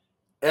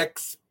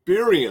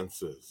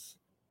Experiences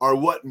are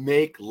what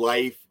make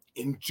life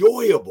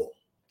enjoyable.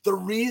 The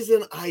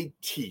reason I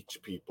teach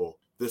people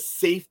the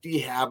safety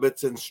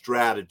habits and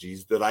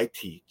strategies that I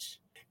teach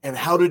and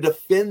how to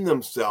defend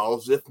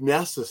themselves if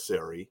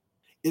necessary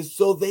is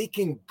so they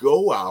can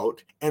go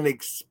out and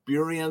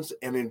experience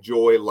and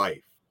enjoy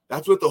life.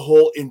 That's what the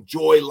whole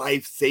enjoy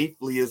life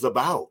safely is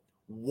about.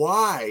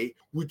 Why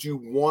would you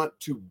want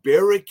to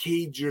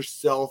barricade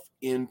yourself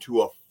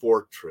into a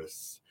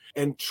fortress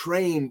and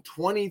train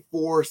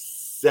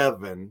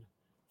 24/7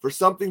 for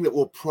something that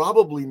will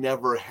probably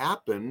never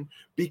happen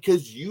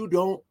because you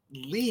don't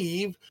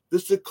leave the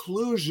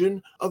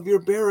seclusion of your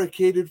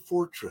barricaded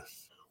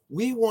fortress?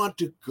 We want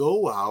to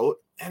go out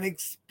and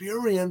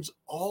experience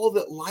all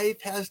that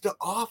life has to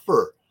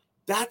offer.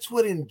 That's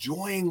what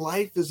enjoying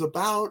life is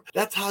about.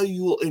 That's how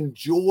you will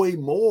enjoy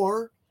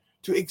more,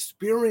 to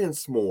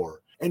experience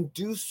more, and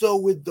do so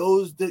with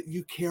those that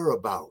you care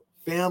about,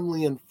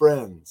 family and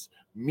friends,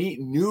 meet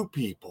new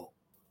people.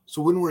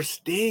 So when we're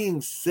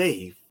staying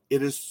safe,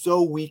 it is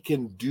so we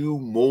can do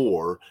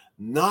more,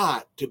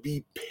 not to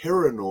be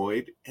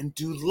paranoid and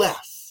do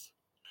less.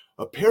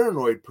 A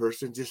paranoid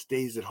person just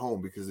stays at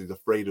home because he's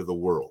afraid of the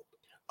world.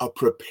 A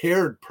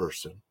prepared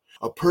person,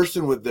 a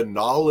person with the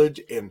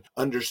knowledge and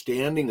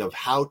understanding of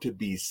how to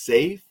be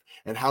safe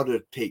and how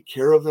to take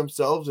care of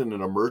themselves in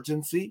an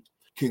emergency,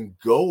 can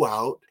go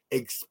out,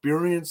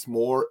 experience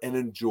more, and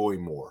enjoy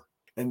more.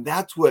 And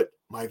that's what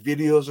my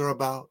videos are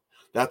about.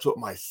 That's what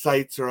my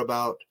sites are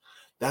about.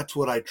 That's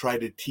what I try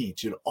to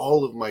teach in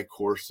all of my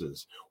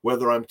courses,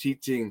 whether I'm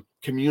teaching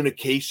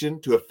communication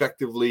to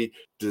effectively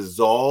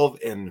dissolve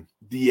and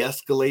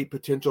de-escalate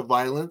potential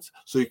violence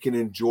so you can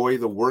enjoy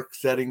the work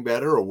setting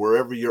better or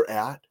wherever you're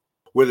at,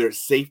 whether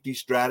it's safety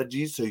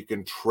strategies so you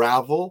can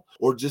travel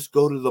or just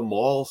go to the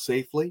mall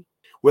safely,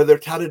 whether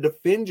it's how to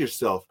defend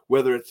yourself,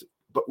 whether it's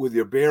but with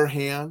your bare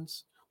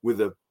hands,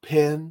 with a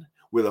pen,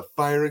 with a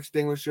fire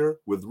extinguisher,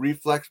 with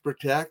Reflex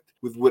Protect,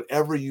 with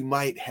whatever you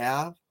might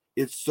have.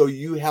 It's so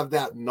you have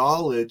that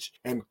knowledge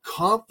and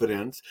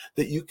confidence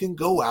that you can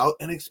go out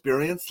and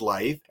experience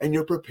life and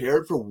you're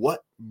prepared for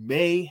what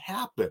may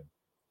happen.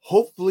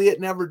 Hopefully it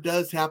never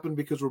does happen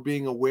because we're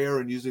being aware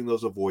and using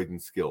those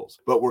avoidance skills.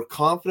 But we're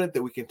confident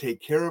that we can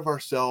take care of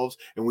ourselves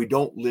and we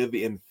don't live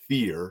in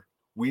fear.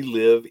 We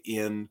live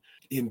in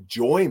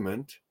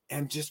enjoyment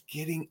and just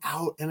getting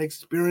out and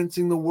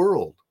experiencing the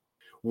world.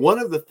 One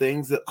of the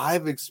things that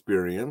I've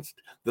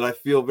experienced that I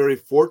feel very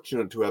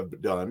fortunate to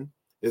have done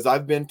is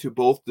I've been to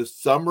both the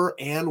Summer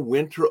and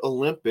Winter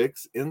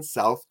Olympics in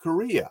South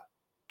Korea.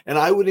 And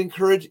I would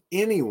encourage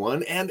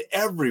anyone and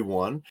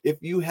everyone,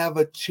 if you have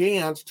a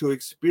chance to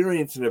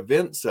experience an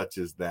event such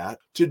as that,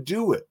 to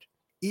do it.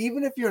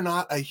 Even if you're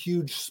not a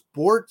huge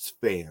sports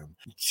fan,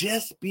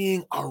 just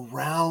being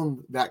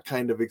around that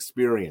kind of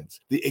experience,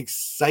 the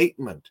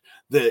excitement,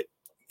 the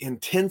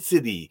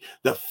intensity,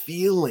 the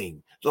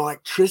feeling, the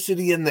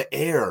electricity in the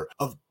air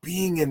of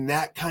being in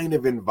that kind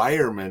of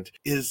environment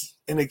is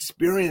an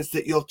experience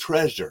that you'll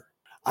treasure.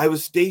 I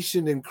was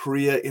stationed in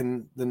Korea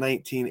in the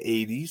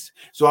 1980s,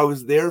 so I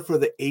was there for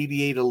the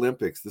 88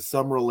 Olympics, the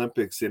Summer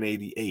Olympics in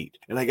 88,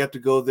 and I got to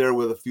go there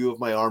with a few of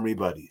my Army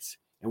buddies,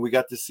 and we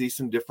got to see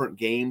some different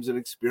games and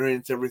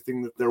experience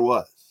everything that there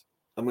was.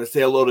 I'm going to say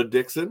hello to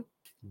Dixon.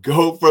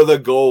 Go for the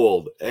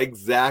gold.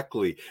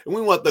 Exactly. And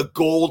we want the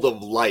gold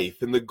of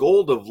life. And the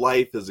gold of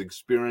life is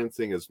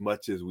experiencing as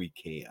much as we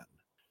can.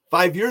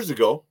 5 years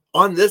ago,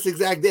 on this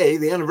exact day,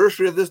 the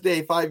anniversary of this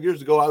day, 5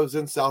 years ago, I was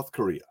in South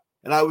Korea.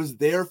 And I was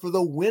there for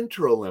the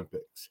Winter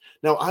Olympics.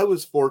 Now, I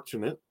was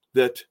fortunate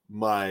that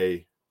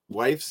my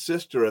wife's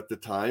sister at the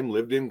time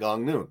lived in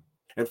Gangneung.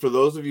 And for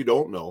those of you who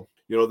don't know,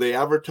 they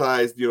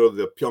advertised,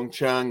 the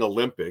Pyeongchang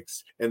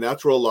Olympics. And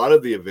that's where a lot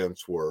of the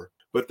events were.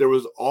 But there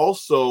was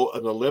also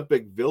an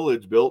Olympic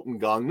village built in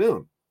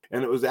Gangneung.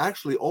 And it was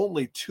actually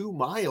only 2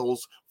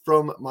 miles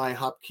from my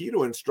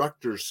Hapkido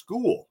instructor's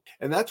school.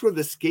 And that's where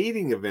the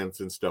skating events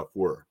and stuff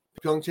were.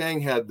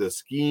 Pyeongchang had the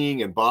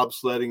skiing and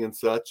bobsledding and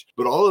such,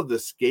 but all of the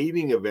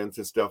skating events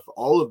and stuff,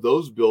 all of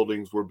those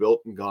buildings were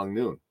built in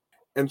Gangneung.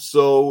 And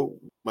so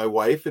my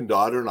wife and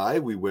daughter and I,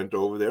 we went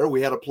over there.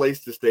 We had a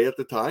place to stay at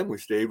the time. We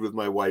stayed with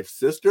my wife's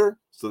sister,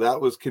 so that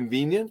was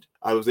convenient.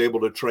 I was able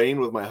to train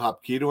with my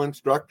Hapkido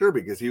instructor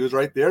because he was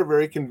right there,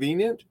 very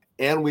convenient.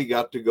 And we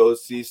got to go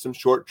see some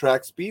short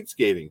track speed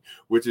skating,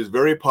 which is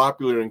very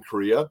popular in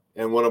Korea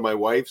and one of my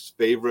wife's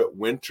favorite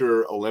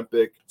winter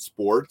Olympic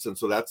sports. And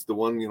so that's the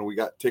one, we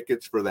got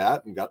tickets for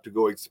that and got to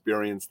go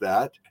experience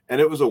that. And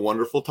it was a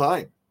wonderful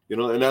time,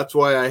 and that's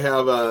why I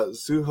have a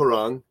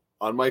suhorang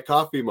on my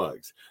coffee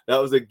mugs.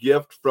 That was a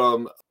gift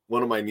from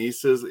one of my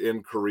nieces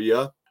in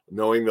Korea,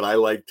 knowing that I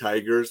like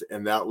tigers,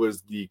 and that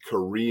was the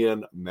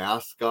Korean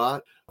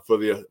mascot for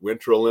the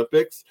Winter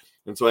Olympics.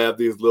 And so I have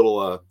these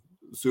little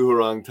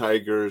suhorang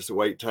tigers,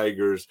 white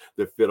tigers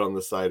that fit on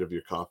the side of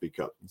your coffee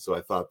cup. And so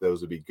I thought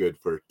those would be good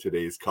for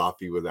today's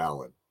Coffee with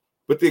Alain.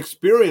 But the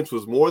experience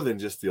was more than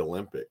just the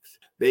Olympics.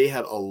 They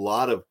had a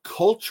lot of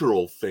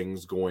cultural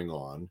things going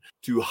on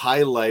to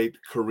highlight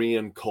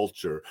Korean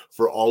culture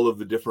for all of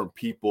the different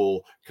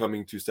people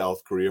coming to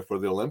South Korea for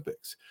the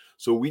Olympics.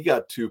 So we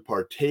got to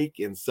partake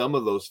in some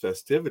of those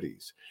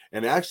festivities.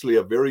 And actually,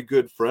 a very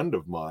good friend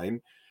of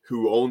mine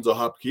who owns a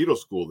Hapkido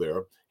school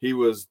there, he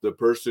was the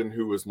person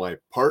who was my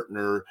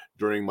partner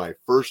during my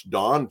first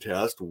dawn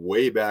test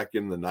way back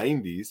in the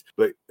 90s.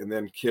 And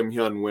then Kim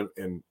Hyun went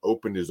and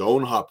opened his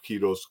own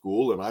Hapkido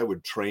school, and I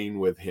would train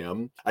with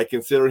him. I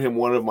consider him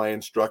one of my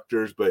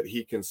instructors, but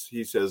he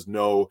says,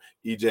 no,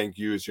 Lee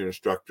Jang-gyu is your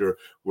instructor.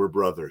 We're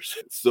brothers.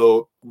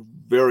 So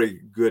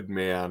very good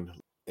man.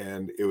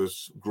 And it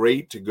was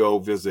great to go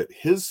visit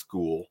his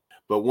school.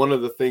 But one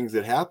of the things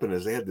that happened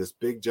is they had this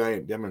big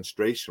giant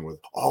demonstration with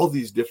all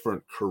these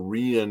different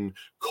Korean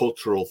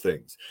cultural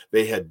things.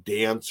 They had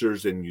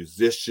dancers and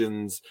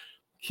musicians.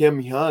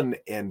 Kim Hyun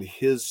and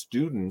his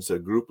students, a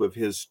group of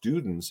his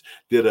students,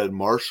 did a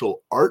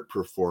martial art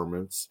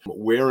performance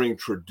wearing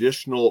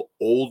traditional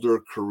older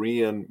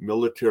Korean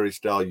military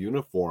style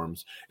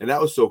uniforms. And that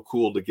was so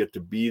cool to get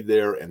to be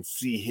there and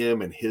see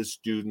him and his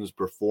students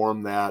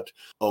perform that,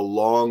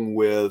 along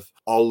with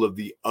all of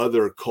the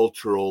other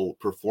cultural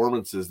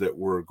performances that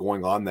were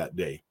going on that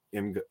day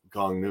in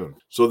Gangneung.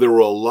 So there were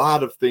a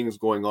lot of things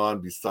going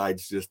on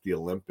besides just the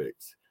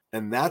Olympics.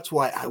 And that's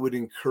why I would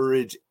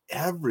encourage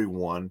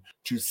everyone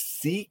to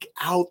seek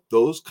out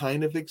those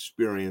kind of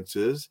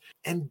experiences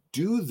and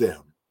do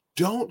them.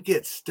 Don't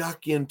get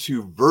stuck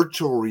into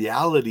virtual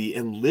reality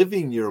and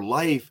living your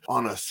life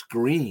on a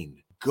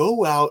screen.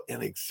 Go out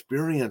and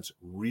experience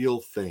real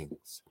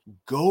things.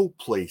 Go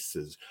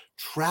places.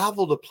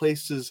 Travel to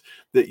places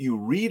that you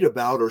read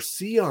about or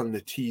see on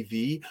the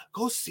TV.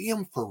 Go see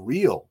them for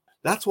real.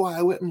 That's why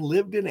I went and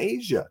lived in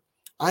Asia.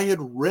 I had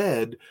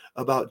read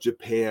about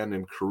Japan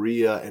and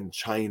Korea and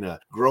China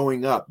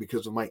growing up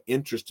because of my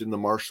interest in the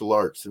martial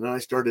arts. And then I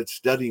started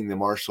studying the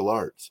martial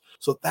arts.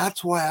 So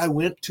that's why I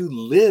went to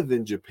live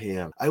in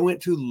Japan. I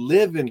went to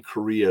live in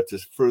Korea to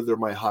further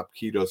my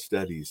Hapkido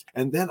studies.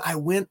 And then I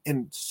went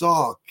and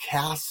saw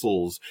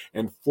castles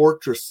and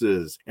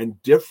fortresses and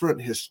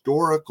different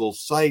historical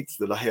sites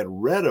that I had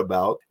read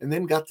about, and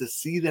then got to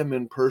see them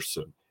in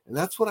person. And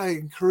that's what I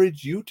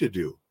encourage you to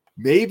do.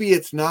 Maybe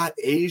it's not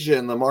Asia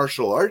and the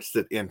martial arts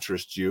that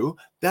interest you.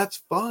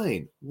 That's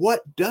fine.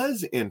 What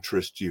does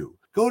interest you?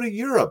 Go to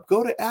Europe,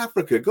 go to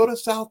Africa, go to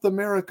South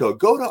America,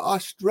 go to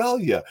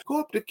Australia,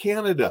 go up to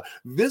Canada,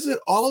 visit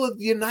all of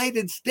the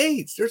United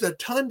States. There's a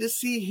ton to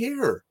see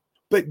here.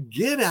 But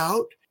get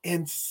out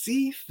and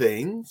see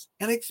things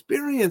and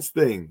experience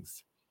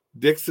things.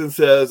 Dixon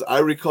says, I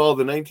recall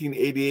the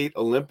 1988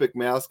 Olympic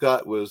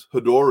mascot was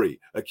Hidori,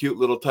 a cute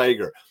little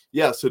tiger.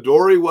 Yes,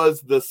 Hidori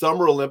was the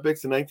Summer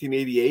Olympics in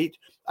 1988.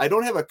 I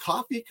don't have a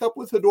coffee cup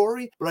with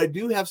Hidori, but I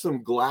do have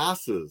some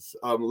glasses,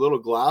 little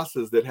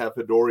glasses that have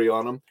Hidori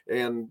on them,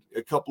 and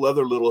a couple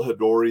other little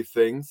Hidori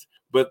things.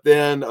 But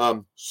then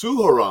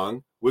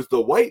Suharang was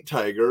the white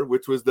tiger,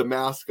 which was the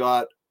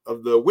mascot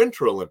of the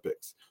Winter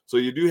Olympics. So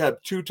you do have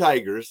two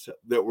tigers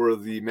that were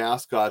the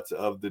mascots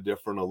of the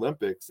different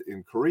Olympics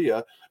in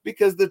Korea,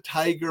 because the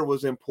tiger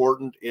was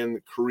important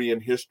in Korean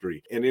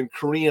history. And in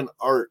Korean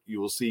art, you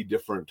will see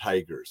different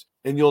tigers.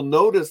 And you'll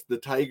notice the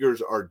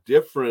tigers are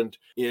different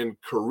in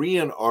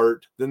Korean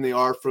art than they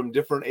are from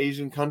different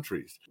Asian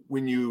countries.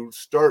 When you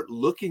start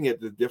looking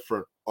at the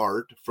different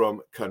art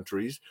from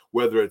countries,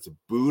 whether it's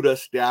Buddha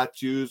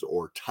statues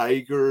or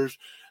tigers,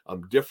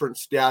 different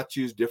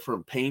statues,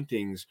 different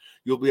paintings,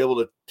 you'll be able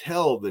to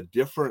tell the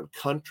different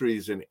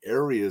countries and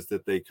areas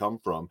that they come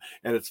from.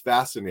 And it's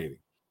fascinating.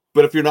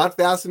 But if you're not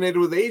fascinated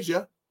with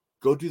Asia,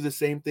 go do the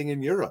same thing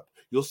in Europe.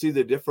 You'll see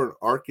the different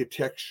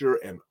architecture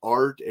and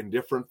art and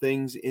different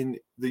things in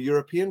the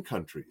European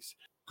countries.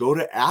 Go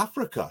to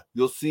Africa.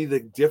 You'll see the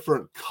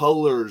different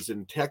colors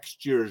and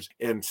textures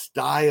and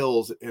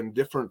styles and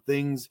different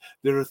things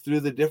that are through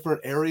the different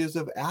areas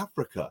of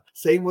Africa.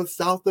 Same with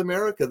South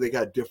America. They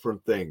got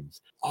different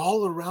things.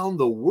 All around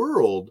the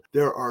world,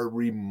 there are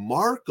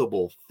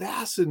remarkable,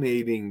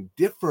 fascinating,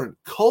 different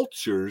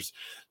cultures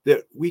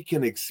that we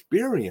can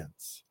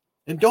experience.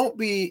 And don't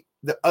be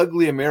the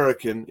ugly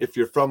American if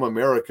you're from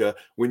America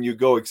when you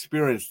go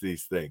experience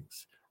these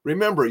things.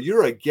 Remember,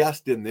 you're a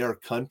guest in their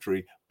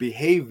country.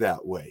 Behave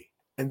that way.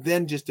 And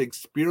then just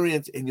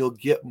experience and you'll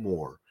get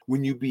more.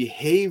 When you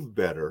behave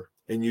better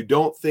and you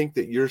don't think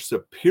that you're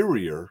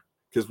superior,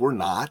 because we're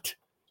not,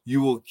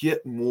 you will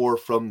get more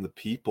from the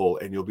people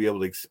and you'll be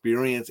able to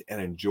experience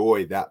and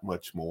enjoy that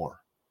much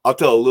more. I'll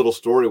tell a little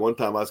story. One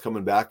time I was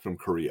coming back from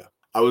Korea.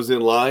 I was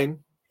in line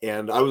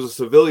and I was a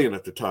civilian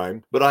at the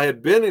time, but I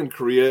had been in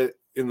Korea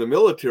in the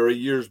military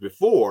years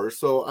before,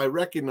 so I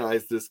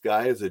recognized this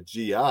guy as a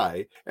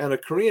GI, and a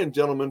Korean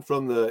gentleman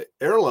from the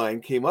airline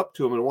came up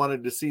to him and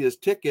wanted to see his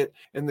ticket,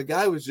 and the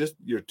guy was just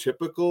your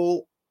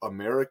typical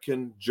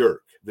American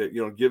jerk that,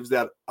 gives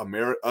that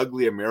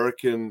ugly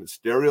American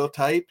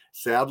stereotype.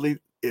 Sadly,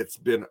 it's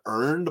been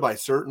earned by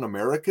certain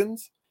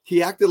Americans.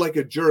 he acted like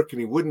a jerk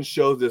and he wouldn't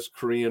show this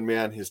Korean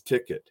man his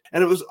ticket.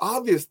 And it was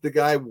obvious the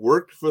guy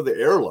worked for the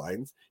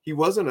airlines. He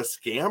wasn't a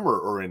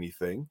scammer or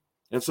anything.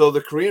 And so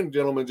the Korean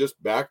gentleman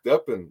just backed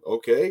up and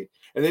okay.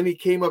 And then he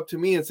came up to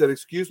me and said,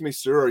 "Excuse me,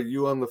 sir, are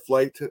you on the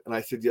flight?" And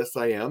I said, "Yes,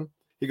 I am."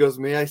 He goes,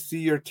 "May I see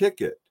your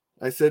ticket?"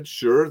 I said,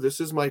 "Sure,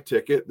 this is my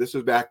ticket." This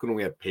was back when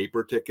we had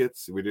paper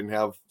tickets. We didn't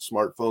have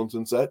smartphones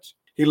and such.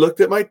 He looked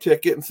at my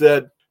ticket and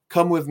said,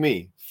 "Come with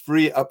me,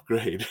 free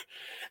upgrade."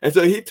 And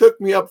so he took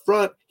me up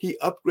front. He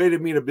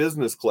upgraded me to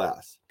business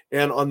class.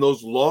 And on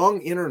those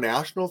long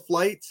international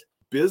flights,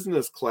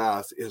 business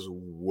class is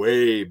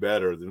way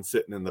better than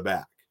sitting in the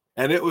back.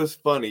 And it was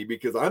funny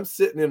because I'm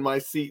sitting in my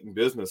seat in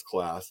business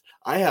class.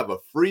 I have a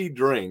free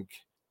drink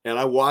and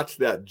I watch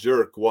that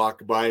jerk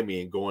walk by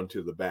me and go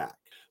into the back.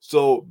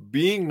 So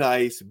being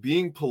nice,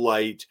 being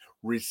polite,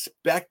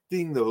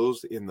 respecting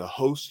those in the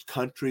host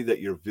country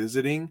that you're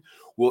visiting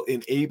will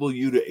enable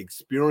you to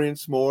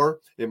experience more.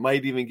 It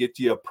might even get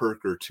you a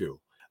perk or two.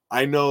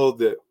 I know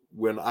that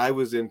when I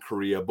was in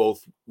Korea,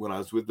 both when I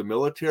was with the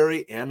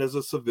military and as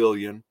a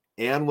civilian,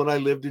 and when I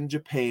lived in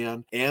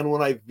Japan, and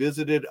when I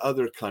visited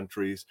other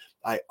countries,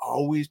 I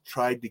always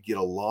tried to get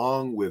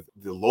along with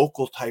the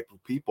local type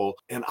of people.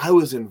 And I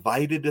was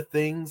invited to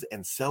things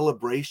and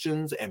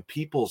celebrations and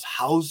people's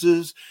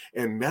houses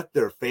and met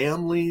their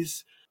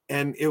families.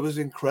 And it was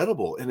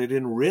incredible. And it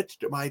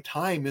enriched my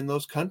time in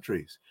those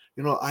countries.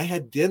 You know, I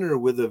had dinner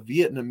with a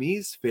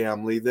Vietnamese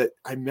family that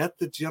I met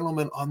the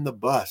gentleman on the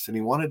bus, and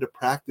he wanted to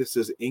practice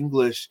his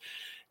English.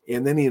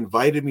 And then he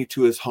invited me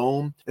to his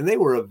home, and they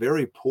were a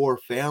very poor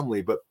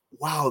family, but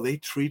wow, they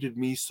treated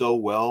me so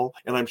well.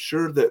 And I'm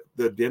sure that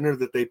the dinner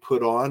that they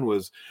put on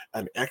was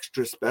an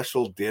extra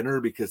special dinner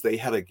because they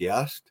had a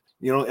guest,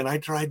 you know, and I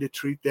tried to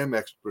treat them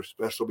extra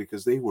special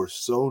because they were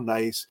so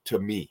nice to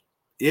me.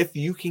 If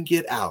you can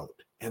get out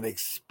and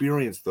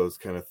experience those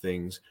kind of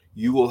things,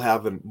 you will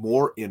have a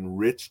more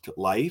enriched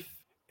life.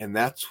 And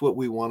that's what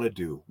we want to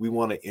do. We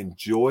want to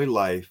enjoy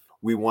life.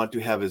 We want to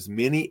have as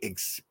many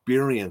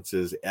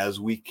experiences as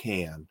we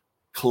can.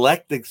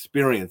 Collect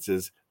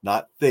experiences,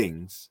 not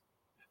things,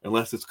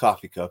 unless it's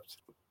coffee cups,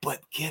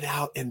 but get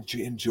out and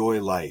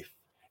enjoy life.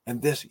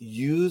 And this,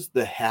 use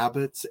the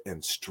habits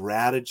and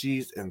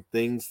strategies and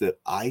things that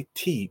I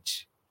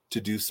teach to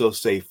do so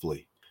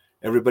safely.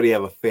 Everybody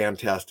have a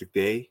fantastic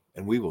day,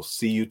 and we will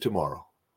see you tomorrow.